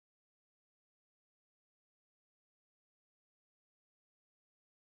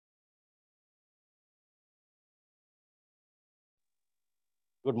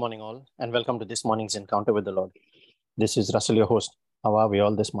Good morning, all, and welcome to this morning's encounter with the Lord. This is Russell, your host. How are we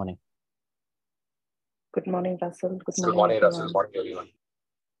all this morning? Good morning, Russell. Good Good morning, morning, Russell. everyone. Morning, everyone.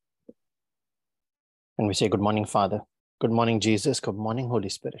 And we say, Good morning, Father. Good morning, Jesus. Good morning, Holy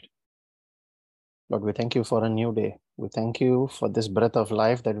Spirit. Lord, we thank you for a new day. We thank you for this breath of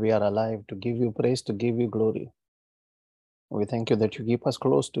life that we are alive to give you praise, to give you glory. We thank you that you keep us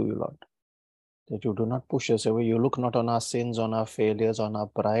close to you, Lord, that you do not push us away. You look not on our sins, on our failures, on our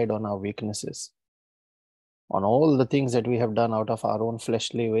pride, on our weaknesses, on all the things that we have done out of our own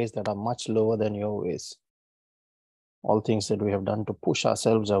fleshly ways that are much lower than your ways. All things that we have done to push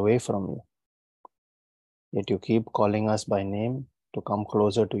ourselves away from you. Yet you keep calling us by name to come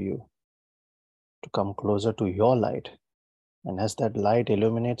closer to you, to come closer to your light. And as that light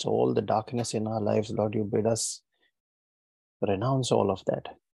illuminates all the darkness in our lives, Lord, you bid us renounce all of that.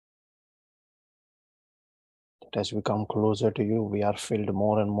 That as we come closer to you, we are filled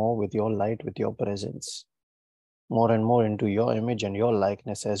more and more with your light, with your presence, more and more into your image and your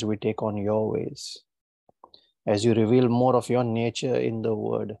likeness as we take on your ways, as you reveal more of your nature in the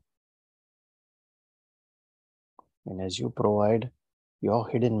word, and as you provide your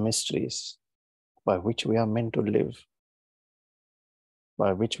hidden mysteries by which we are meant to live,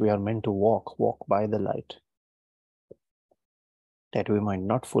 by which we are meant to walk by the light, that we might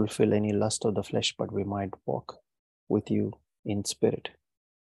not fulfill any lust of the flesh, but we might walk with you in spirit,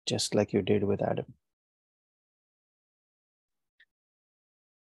 just like you did with Adam.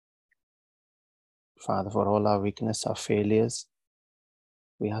 Father, for all our weakness, our failures,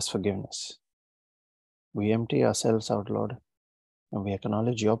 we ask forgiveness. We empty ourselves out, Lord, and we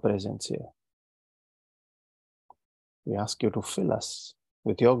acknowledge your presence here. We ask you to fill us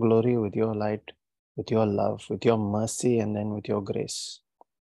with your glory, with your light, with your love, with your mercy, and then with your grace.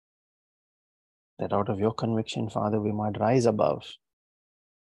 That out of your conviction, Father, we might rise above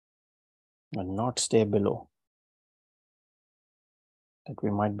and not stay below. That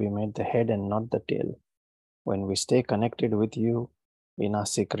we might be made the head and not the tail. When we stay connected with you in our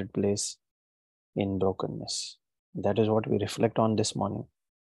secret place in brokenness. That is what we reflect on this morning.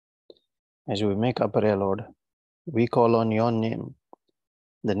 As we make our prayer, Lord, we call on your name,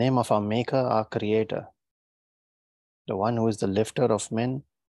 the name of our Maker, our Creator, the one who is the lifter of men,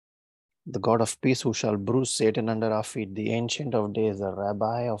 the God of peace who shall bruise Satan under our feet, the Ancient of Days, the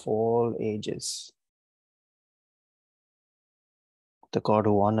Rabbi of all ages, the God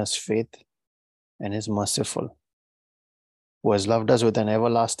who honors faith and is merciful, who has loved us with an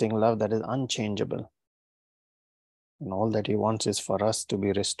everlasting love that is unchangeable. And all that he wants is for us to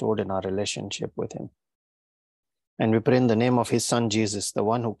be restored in our relationship with him. And we pray in the name of his Son, Jesus, the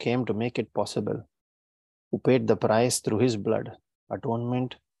one who came to make it possible, who paid the price through his blood,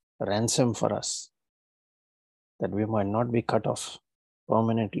 atonement, ransom for us, that we might not be cut off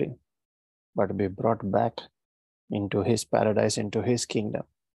permanently, but be brought back into his paradise, into his kingdom.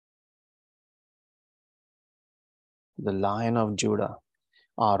 The Lion of Judah,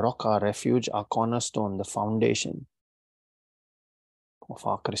 our rock, our refuge, our cornerstone, the foundation of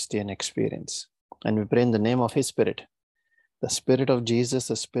our Christian experience. And we pray in the name of his Spirit, the Spirit of Jesus,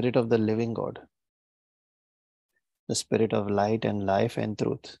 the Spirit of the living God, the Spirit of light and life and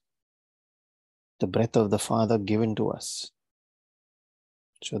truth, the breath of the Father given to us,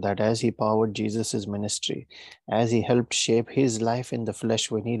 so that as he powered Jesus' ministry, as he helped shape his life in the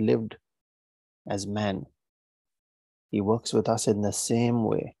flesh when he lived as man, he works with us in the same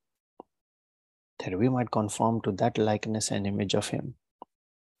way, that we might conform to that likeness and image of him,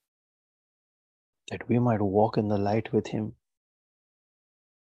 that we might walk in the light with him,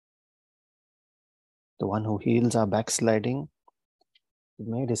 the one who heals our backsliding. He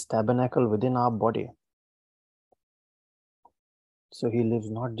made his tabernacle within our body. So he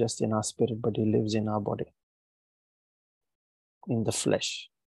lives not just in our spirit, but he lives in our body, in the flesh.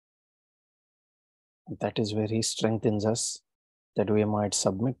 That is where he strengthens us, that we might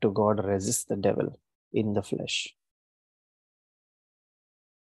submit to God, resist the devil in the flesh,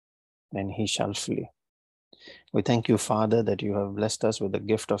 and he shall flee. We thank you, Father, that you have blessed us with the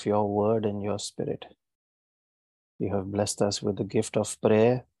gift of your word and your spirit. You have blessed us with the gift of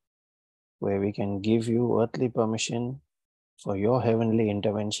prayer, where we can give you earthly permission for your heavenly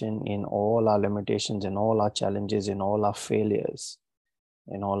intervention in all our limitations, in all our challenges, in all our failures,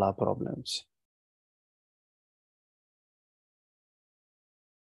 in all our problems.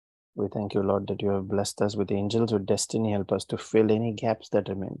 We thank you, Lord, that you have blessed us with angels with destiny. Help us to fill any gaps that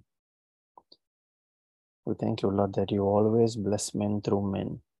remain. We thank you, Lord, that you always bless men through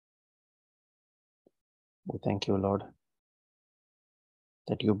men. We thank you, Lord,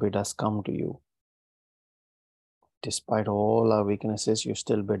 that you bid us come to you. Despite all our weaknesses, you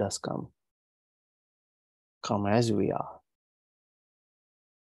still bid us come. Come as we are.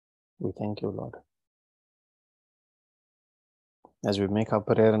 We thank you, Lord. As we make our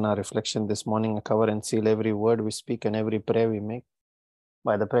prayer and our reflection this morning, I cover and seal every word we speak and every prayer we make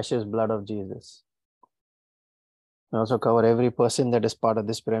by the precious blood of Jesus. I also cover every person that is part of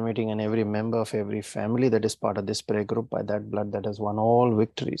this prayer meeting and every member of every family that is part of this prayer group by that blood that has won all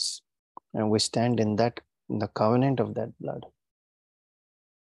victories. And we stand in the covenant of that blood.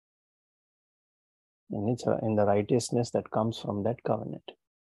 And it's in the righteousness that comes from that covenant.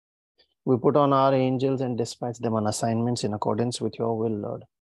 We put on our angels and dispatch them on assignments in accordance with your will, Lord,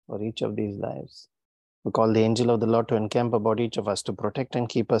 for each of these lives. We call the angel of the Lord to encamp about each of us, to protect and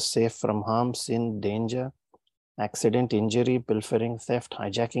keep us safe from harm, sin, danger, accident, injury, pilfering, theft,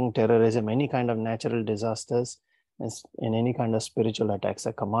 hijacking, terrorism, any kind of natural disasters, and any kind of spiritual attacks.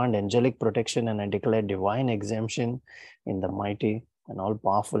 I command angelic protection and I declare divine exemption in the mighty and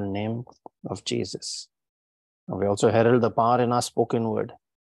all-powerful name of Jesus. And we also herald the power in our spoken word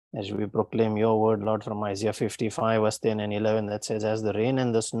as we proclaim your word, Lord, from Isaiah 55, verse 10 and 11, that says, as the rain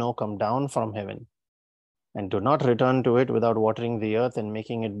and the snow come down from heaven and do not return to it without watering the earth and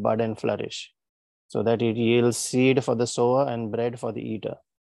making it bud and flourish, so that it yields seed for the sower and bread for the eater.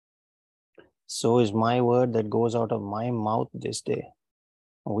 So is my word that goes out of my mouth this day.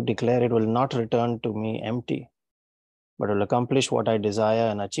 We declare it will not return to me empty, but will accomplish what I desire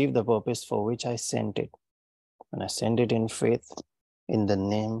and achieve the purpose for which I sent it. And I send it in faith in the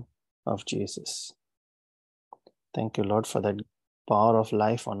name of Jesus. Thank you, Lord, for that power of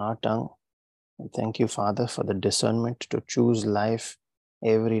life on our tongue. And thank you, Father, for the discernment to choose life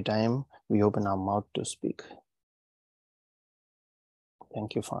every time we open our mouth to speak.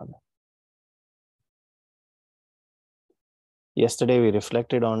 Thank you, Father. Yesterday, we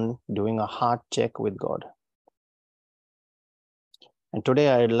reflected on doing a heart check with God. And today,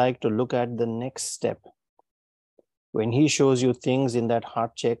 I'd like to look at the next step. When He shows you things in that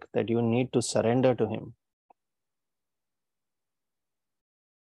heart check that you need to surrender to Him.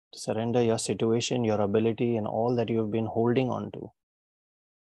 To surrender your situation, your ability, and all that you've been holding on to.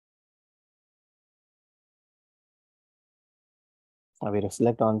 Now we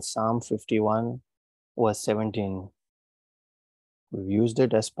reflect on Psalm 51, verse 17. We've used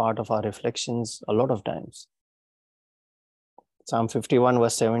it as part of our reflections a lot of times. Psalm 51,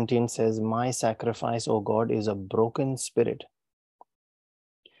 verse 17 says, my sacrifice, O God, is a broken spirit.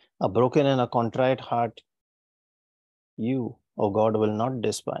 A broken and a contrite heart, you, O God, will not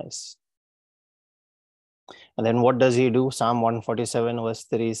despise. And then what does He do? Psalm 147, verse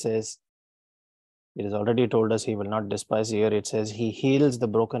 3 says, it has already told us He will not despise. Here it says, He heals the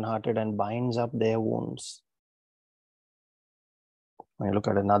brokenhearted and binds up their wounds. When you look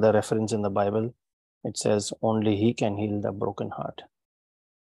at another reference in the Bible, it says only He can heal the broken heart.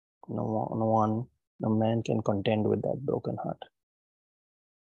 No man can contend with that broken heart.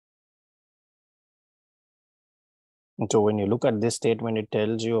 And so when you look at this statement, it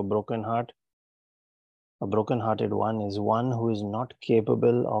tells you a brokenhearted one is one who is not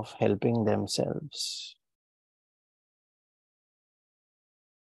capable of helping themselves.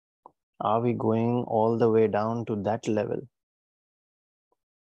 Are we going all the way down to that level?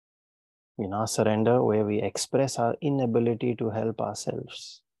 In our surrender, where we express our inability to help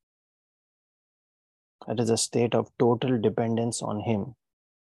ourselves. That is a state of total dependence on Him.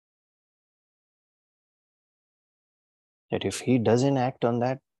 That if He doesn't act on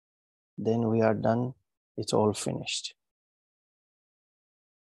that, then we are done. It's all finished.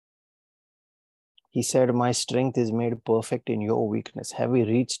 He said, my strength is made perfect in your weakness. Have we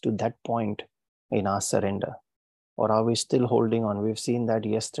reached to that point in our surrender? Or are we still holding on? We've seen that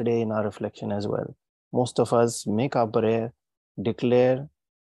yesterday in our reflection as well. Most of us make our prayer, declare,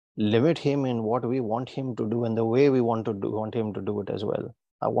 limit Him in what we want Him to do and the way we want Him to do it as well.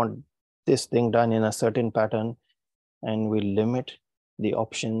 I want this thing done in a certain pattern, and we limit the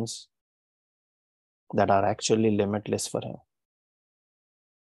options that are actually limitless for Him.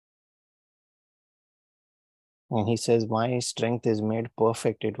 And He says, my strength is made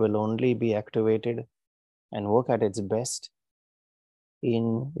perfect. It will only be activated and work at its best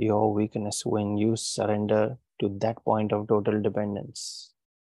in your weakness when you surrender to that point of total dependence.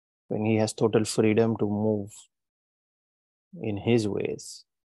 When He has total freedom to move in His ways,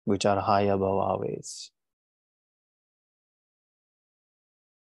 which are high above our ways.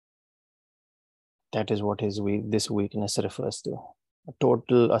 That is what this weakness refers to.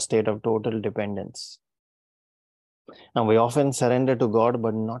 A state of total dependence. And we often surrender to God,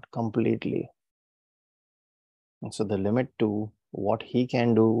 but not completely. And so the limit to what He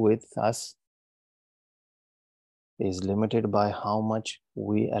can do with us is limited by how much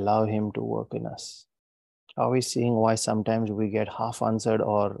we allow him to work in us. Are we seeing why sometimes we get half answered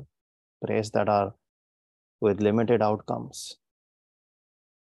or prayers that are with limited outcomes?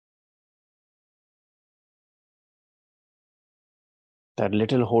 That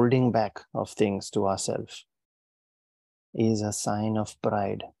little holding back of things to ourselves is a sign of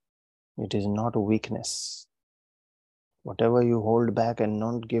pride. It is not weakness. Whatever you hold back and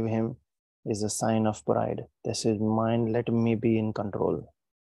don't give him is a sign of pride. This is mine, let me be in control,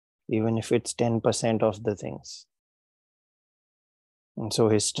 even if it's 10% of the things. And so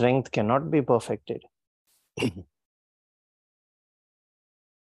his strength cannot be perfected.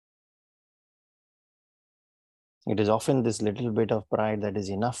 It is often this little bit of pride that is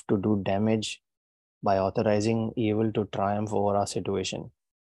enough to do damage by authorizing evil to triumph over our situation.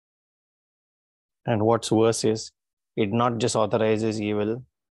 And what's worse is, it not just authorizes evil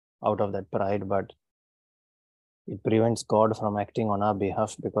out of that pride, but it prevents God from acting on our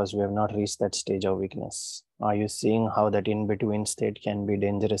behalf because we have not reached that stage of weakness. Are you seeing how that in-between state can be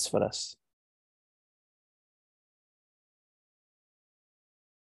dangerous for us?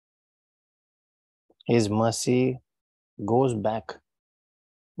 His mercy goes back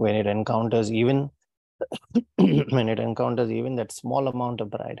when it encounters even that small amount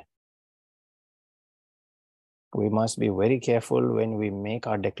of pride. We must be very careful when we make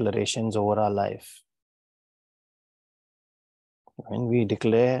our declarations over our life. When we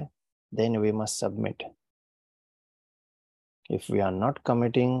declare, then we must submit. If we are not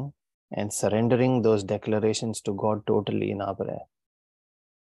committing and surrendering those declarations to God totally in our prayer,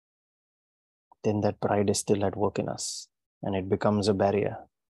 then that pride is still at work in us and it becomes a barrier.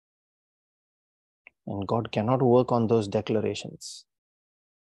 And God cannot work on those declarations.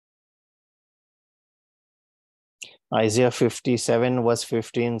 Isaiah 57 verse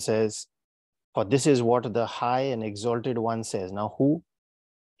 15 says, "For this is what the high and exalted one says." Now who?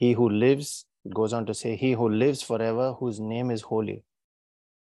 He who lives, it goes on to say, he who lives forever, whose name is holy.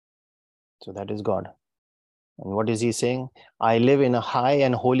 So that is God. And what is he saying? I live in a high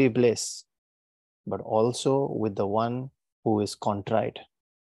and holy place, but also with the one who is contrite.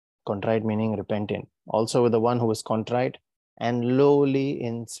 Contrite meaning repentant. Also with the one who is contrite and lowly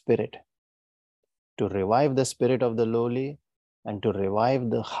in spirit. To revive the spirit of the lowly and to revive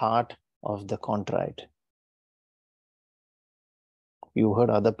the heart of the contrite. You heard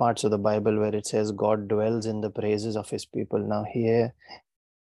other parts of the Bible where it says God dwells in the praises of his people. Now here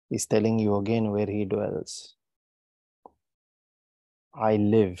he's telling you again where he dwells. I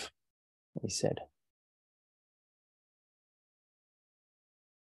live, he said.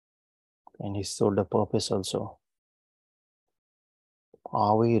 And he showed the purpose also.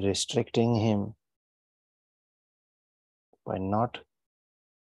 Are we restricting him by not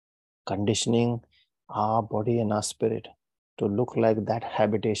conditioning our body and our spirit to look like that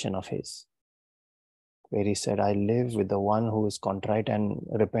habitation of his? Where he said, I live with the one who is contrite and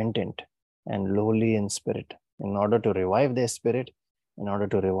repentant and lowly in spirit, in order to revive their spirit, in order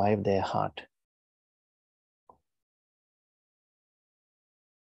to revive their heart.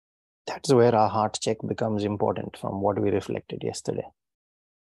 That's where our heart check becomes important from what we reflected yesterday.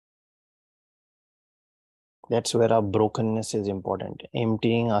 That's where our brokenness is important.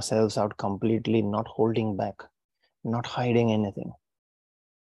 Emptying ourselves out completely, not holding back, not hiding anything.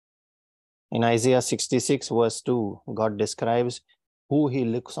 In Isaiah 66 verse 2, God describes who he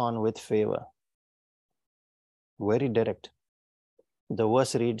looks on with favor. Very direct. The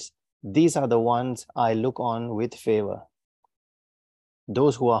verse reads, these are the ones I look on with favor.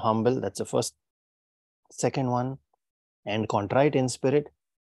 Those who are humble, that's the first. Second one, and contrite in spirit.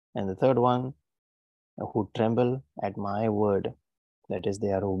 And the third one, who tremble at my word. That is,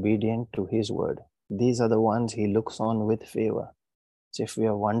 they are obedient to his word. These are the ones he looks on with favor. So if we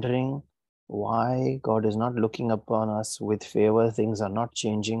are wondering why God is not looking upon us with favor, things are not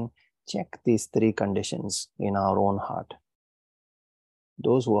changing, check these three conditions in our own heart.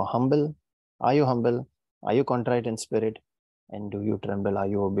 Those who are humble, are you humble? Are you contrite in spirit? And do you tremble? Are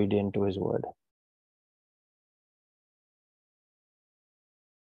you obedient to his word?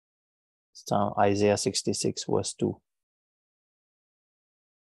 So Isaiah 66 verse 2.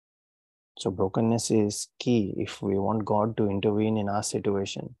 So brokenness is key if we want God to intervene in our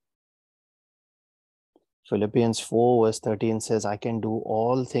situation. Philippians 4 verse 13 says, I can do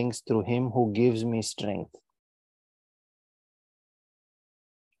all things through him who gives me strength.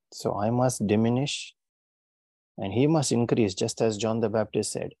 So I must diminish and he must increase, just as John the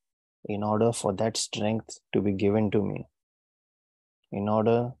Baptist said, in order for that strength to be given to me, in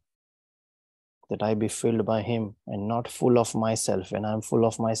order that I be filled by him and not full of myself. When I'm full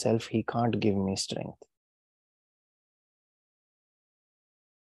of myself, he can't give me strength.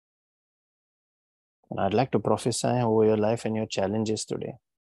 And I'd like to prophesy over your life and your challenges today.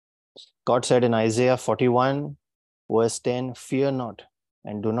 God said in Isaiah 41, verse 10, "Fear not,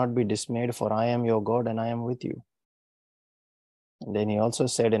 and do not be dismayed, for I am your God and I am with you." And then he also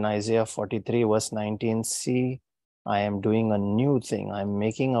said in Isaiah 43, verse 19, "See, I am doing a new thing. I am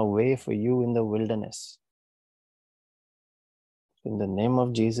making a way for you in the wilderness." In the name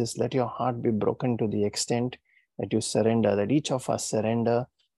of Jesus, let your heart be broken to the extent that you surrender, that each of us surrender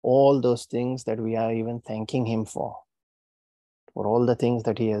all those things that we are even thanking him for all the things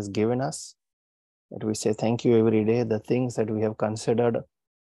that he has given us, that we say thank you every day, the things that we have considered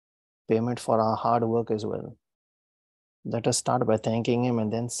payment for our hard work as well. Let us start by thanking him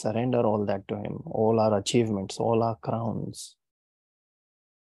and then surrender all that to him, all our achievements, all our crowns.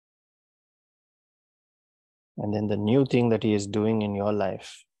 And then the new thing that he is doing in your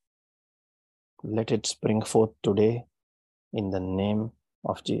life, let it spring forth today in the name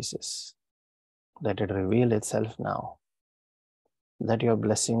of Jesus. Let it reveal itself now. Let your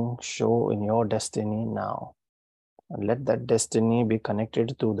blessing show in your destiny now. And let that destiny be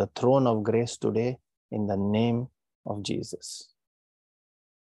connected to the throne of grace today in the name of Jesus.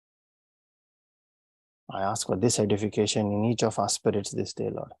 I ask for this edification in each of our spirits this day,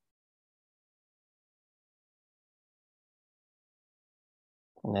 Lord.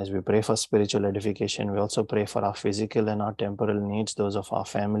 And as we pray for spiritual edification, we also pray for our physical and our temporal needs, those of our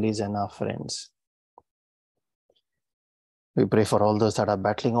families and our friends. We pray for all those that are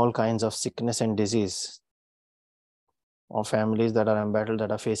battling all kinds of sickness and disease, or families that are embattled,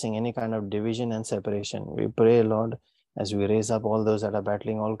 that are facing any kind of division and separation. We pray, Lord, as we raise up all those that are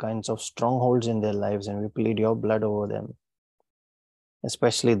battling all kinds of strongholds in their lives, and we plead your blood over them,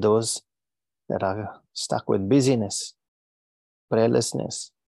 especially those that are stuck with busyness,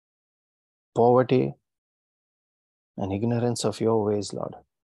 prayerlessness, poverty, and ignorance of your ways, Lord.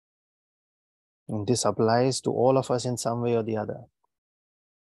 And this applies to all of us in some way or the other.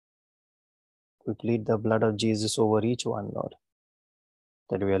 We plead the blood of Jesus over each one, Lord,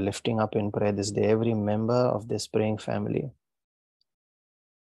 that we are lifting up in prayer this day, every member of this praying family.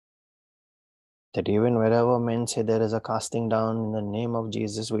 That even wherever men say there is a casting down, in the name of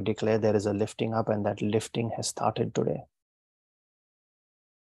Jesus, we declare there is a lifting up, and that lifting has started today.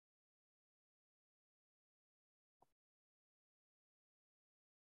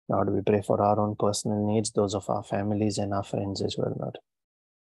 Lord, we pray for our own personal needs, those of our families and our friends as well, Lord.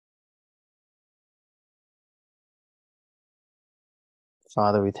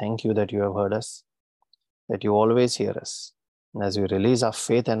 Father, we thank you that you have heard us, that you always hear us. And as we release our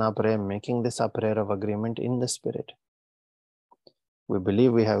faith and our prayer, making this our prayer of agreement in the Spirit, we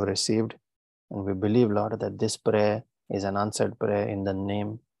believe we have received, and we believe, Lord, that this prayer is an answered prayer in the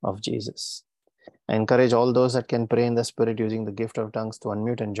name of Jesus. I encourage all those that can pray in the Spirit using the gift of tongues to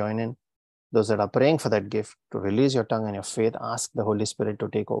unmute and join in. Those that are praying for that gift, to release your tongue and your faith, ask the Holy Spirit to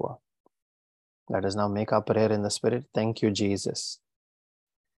take over. Let us now make our prayer in the Spirit. Thank you, Jesus.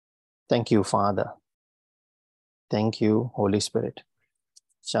 Thank you, Father. Thank you, Holy Spirit.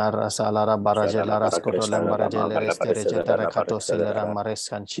 Shara salara barajela raskotolam barajele resterejeta rekatosilera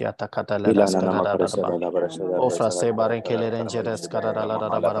mareskanchiata kataleras kadadadaba. Ofra se barenkele renjeres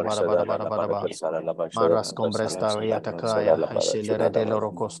kadadadadaba barabara. Maras combresta yatakaya, Ishilere de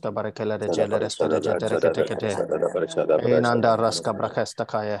Loro Costa Barakela de Geleres de Jeterekete, Enanda Raska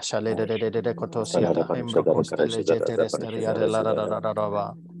Brakestakaya, Shalede de Cotosiata, Embrocoste Jeteresteria de la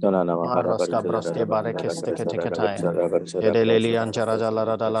Radaba, Maraska Broske Barekesteketekataya, Edeleli Anjaraja la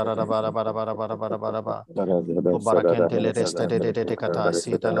Radaba, Obarakente le Reste de Cata,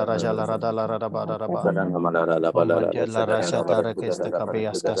 Sita la Raja la Radaba, Omandela Rasha Tarakeste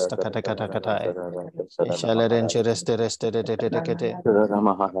Kabias Castakatakatakata. Shaleren reste de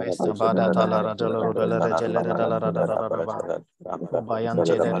Mesta Bada Talara Della Regele della Radaba. Obayan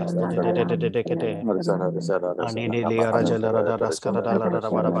reste de Anilia Rajela Rascada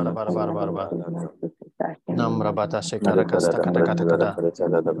Baraba. Namrabata Shekara Castakata.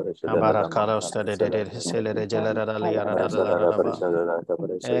 Abara Carlos de Sele Regela Radaba.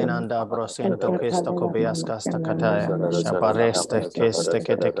 Enanda Brosento Cristo Cobias Castakataya. Shapareste Keste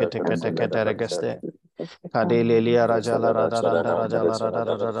Kete Regeste. Kadelelia Rajala Radaba.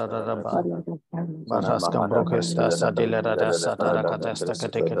 Barascam Broquesta Sadilera Satara Catesta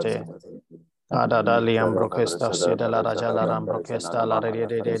Catekete. Adadaliam Broquesta Sidela Rajala Rambroquesta La Rede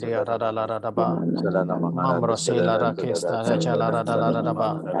de Radaba. Mambrosila Rakesta Rajala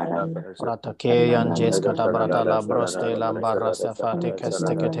Radaba. Ratake Yanjes Catabrata La Broste Lambarra Safati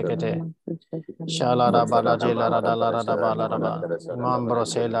Kestekete. Shalada Balajela Rada Baladaba,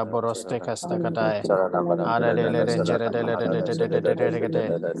 Mambrosela Boroste Castacatae, Adele Rangere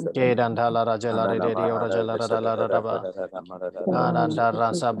de Kedantala Rajala de Orajala Radaba, Ananda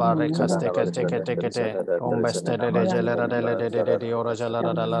Rasa Barricaste Casticate, Umbeste de Gelera de Orajala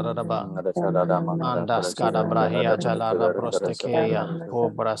Radaba, Andascada Brahia Jalara Brostekea,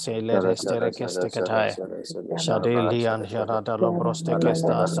 Cobra Sele Resterecastecatae. Shadeli and Jarada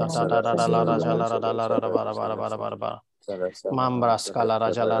Lobrostekesta, Santa Dada Jalara Mambras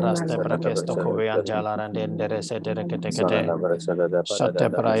Calara Jalaras Tebrakesto Kovean Jalar and Enderes Ederekete, Shate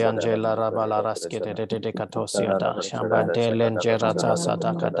Brian Jela Rabalaras Kete Catosiata, Shambante Lengerata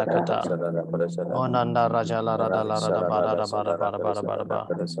Sata Katakata, Onanda Rajala Radala Bada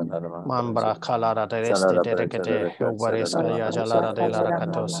Mambra Calara Tereste Derecate, Ubaresca Yajalara de la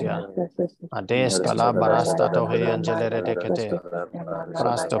Catosia. Ades calabarasta tohe angelere decete.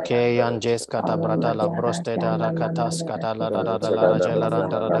 Prasto ke anges cata brata la broste da racatas cata la rajela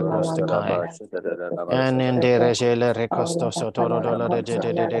randara da coste kai. En in de regele recosto sotoro dola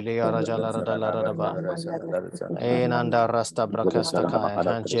de liara jala radala radaba. Enanda rasta bracasta kai.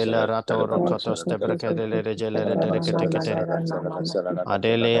 Angela rato rocotos de bracele regele de decete.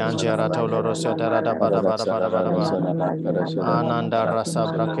 Adele angerato lorosa da bada. Ananda rasa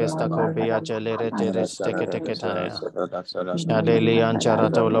brakesta kobia jelere teres teketaya. Shadeli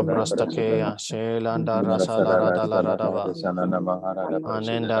ancharatolo brostakea. Shelanda rasa la radaba.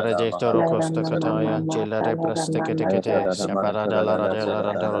 Anenda registro costa kataya. Jelere prestekete. Shabarada la radela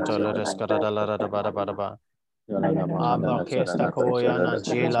randarotola rescarada la radaba. Abakesta koyana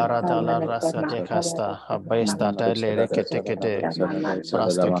jila rata la rasa de casta. Abesta tele rekete.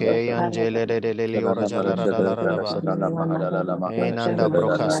 Prastake angele de liora jala radaba. Enanda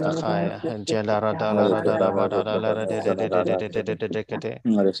brokasta kaya, Jela Radala Radala Badala de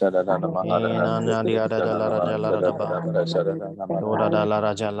Enana Diada de la Rajala Radaba, Ura de la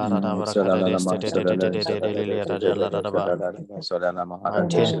Rajala Radaba Cadeste de Rajala Radaba,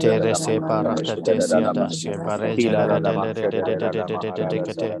 Antente Rese Parakate Siata, Shebare Jela de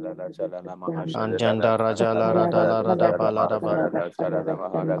Anjanda Rajala Radala Radaba Ladaba.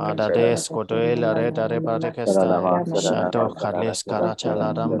 Adades Cotoela Reda Rebarecestai, Shadow Carles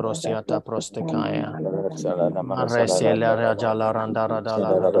Carachala Rambrosiata Prostekaya, Maresela Rajala Randara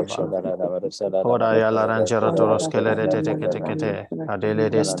Dala Radaba, Podayala Ranjera Toroskelere Tekete, Adele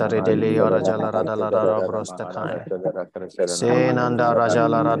de Stare de Leorajala Radala Brostekaya, Senanda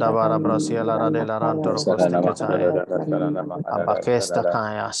Rajala Radabara Brosiela Radela Rantor Costekataya, Abakesta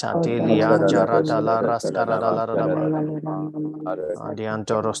Kaya, Shantili Anjarata La Rascarada Radaba.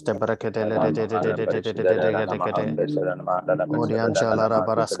 Adiantoros te breketele de Odiancha Lara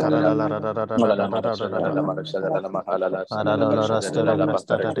Barascara la Adalorastere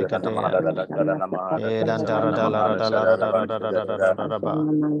Castata de Catea, Edantara Dalaraba,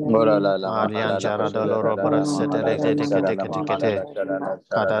 Adianchara Doloro Barasete de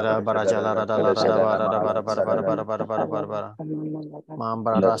Catara Barajala Radala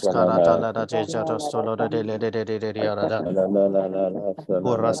Mambra Rascarata la Jato Solo de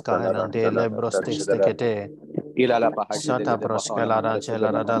Burrasca Helande Lebrostis de Kete, Sata Proscala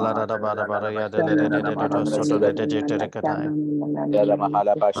Rancella Radala ya de Soto de Decatai.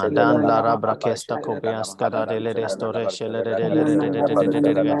 Adan Lara Braquesta Copiascara de Restore Shelle de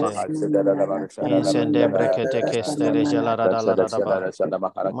Incende Brecete Keste Regela Radaba.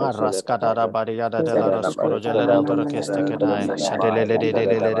 Marrascata Badiada de la Roscuro Gelerantor Keste Ketai, Shadele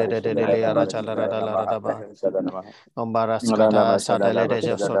de Arachala Radaba. Ombarascata Sadele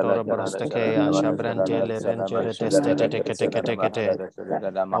de Sotoro Brosteke, Shabrante Lerengere Teste.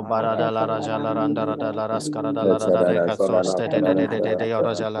 Obarada la Rajala Randa da la Rascara da la de Casoste de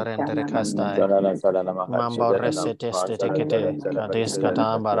Orajala Rente Castai. Mambo Resete Stekete,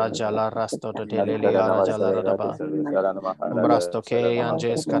 Cadescata Barajala Rasto de Lilia Rajala Radaba. Brasto ke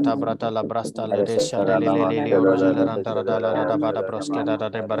Anges Catabrata la Brasta Ledesha de Lili Orajala Randa da la Radaba Broskeda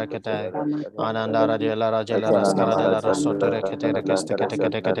de Barakete. Ananda Rajala Rajala Rascara de la Rosotere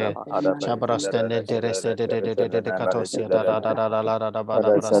Kete, Shabrastende de Reste de Catosia da la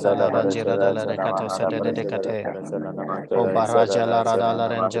Brasta la Rangira de la Recatosa de Cate. O Baraja la Radala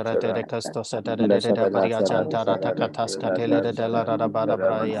Rangera de Castosa de Baria Jantara Takatasca Tele de la Radabada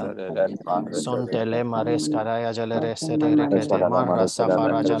Braya. Sontele Mares Caraya Jalerese de Recate, Marra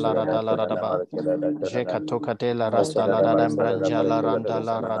Safara Jalara Dala Radaba. Jekatokate la Rasta la Radambranja la Randa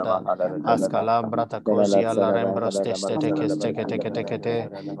la Rada. Ascala Bratacosia la Rembrosteste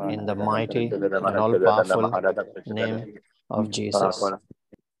in the mighty and all powerful name of Jesus.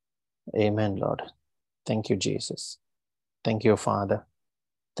 Amen, Lord. Thank you, Jesus. Thank you, Father.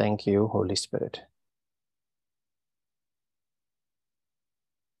 Thank you, Holy Spirit.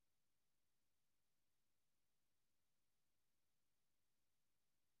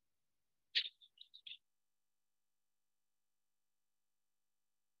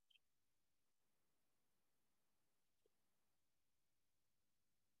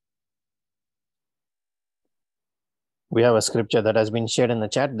 We have a scripture that has been shared in the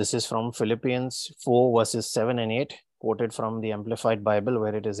chat. This is from Philippians 4 verses 7 and 8, quoted from the Amplified Bible,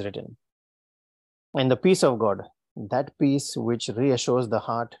 where it is written, "And the peace of God, that peace which reassures the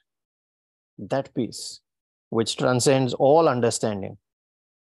heart, that peace which transcends all understanding,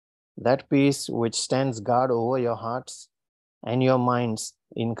 that peace which stands guard over your hearts and your minds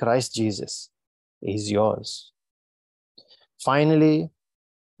in Christ Jesus, is yours." Finally,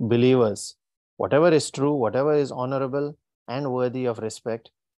 believers, whatever is true, whatever is honorable and worthy of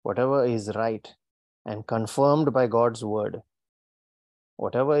respect, whatever is right and confirmed by God's word,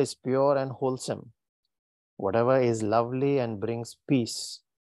 whatever is pure and wholesome, whatever is lovely and brings peace,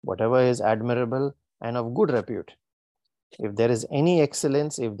 whatever is admirable and of good repute, if there is any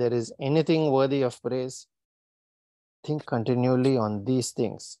excellence, if there is anything worthy of praise, think continually on these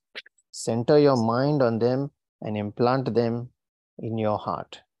things. Center your mind on them and implant them in your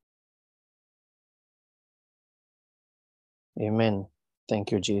heart. Amen.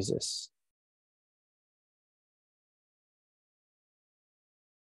 Thank you, Jesus.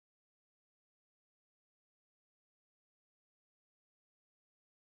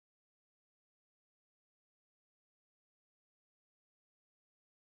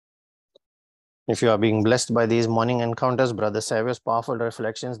 If you are being blessed by these morning encounters, Brother Saviour's powerful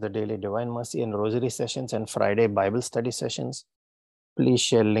reflections, the daily Divine Mercy and Rosary sessions, and Friday Bible study sessions, please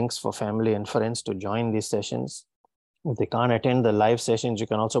share links for family and friends to join these sessions. If they can't attend the live sessions, you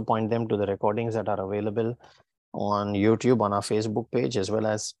can also point them to the recordings that are available on YouTube, on our Facebook page, as well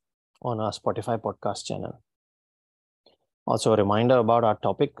as on our Spotify podcast channel. Also, a reminder about our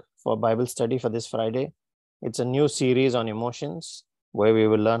topic for Bible study for this Friday. It's a new series on emotions, where we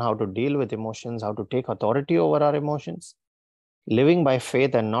will learn how to deal with emotions, how to take authority over our emotions, living by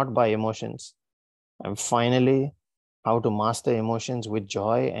faith and not by emotions, and finally, how to master emotions with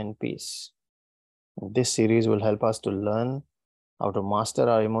joy and peace. This series will help us to learn how to master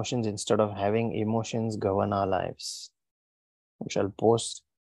our emotions instead of having emotions govern our lives. We shall post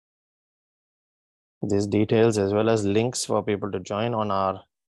these details as well as links for people to join on our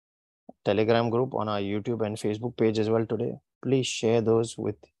Telegram group, on our YouTube and Facebook page as well today. Please share those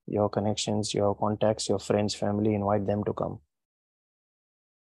with your connections, your contacts, your friends, family. Invite them to come.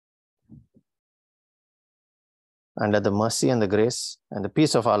 And let the mercy and the grace and the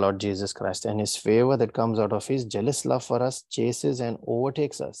peace of our Lord Jesus Christ and his favor that comes out of his jealous love for us chases and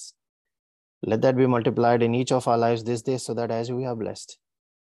overtakes us. Let that be multiplied in each of our lives this day, so that as we are blessed,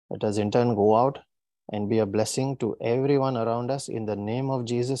 let us in turn go out and be a blessing to everyone around us in the name of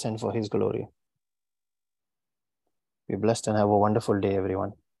Jesus and for his glory. Be blessed and have a wonderful day,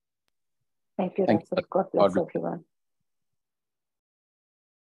 everyone. Thank you, Russell. God bless everyone.